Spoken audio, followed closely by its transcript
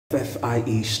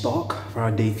FFIE stock,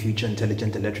 Faraday Future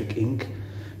Intelligent Electric Inc.,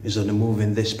 is on the move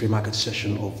in this pre-market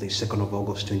session of the 2nd of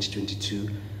August 2022.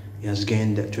 It has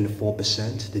gained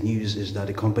 24%. The news is that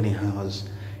the company has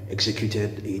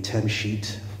executed a term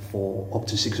sheet for up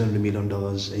to $600 million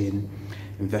in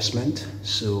investment.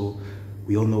 So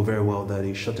we all know very well that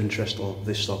the short interest of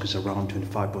this stock is around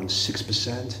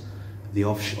 25.6%. The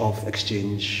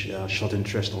off-exchange short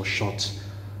interest or short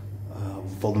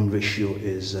volume ratio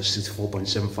is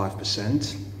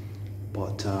 64.75%.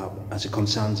 But as it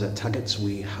concerns targets,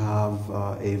 we have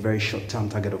a very short-term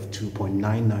target of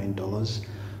 $2.99,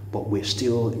 but we're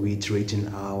still reiterating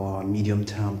our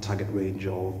medium-term target range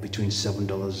of between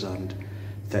 $7 and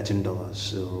 $13.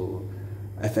 So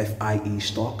FFIE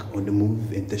stock on the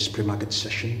move in this pre-market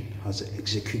session has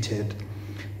executed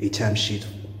a term sheet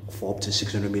for up to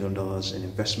 $600 million in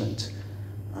investment.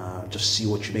 Just see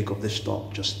what you make of this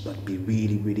stock. Just be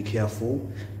really careful.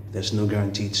 There's no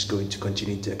guarantee it's going to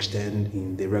continue to extend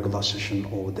in the regular session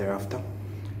or thereafter.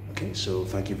 Okay, so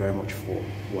thank you very much for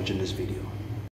watching this video.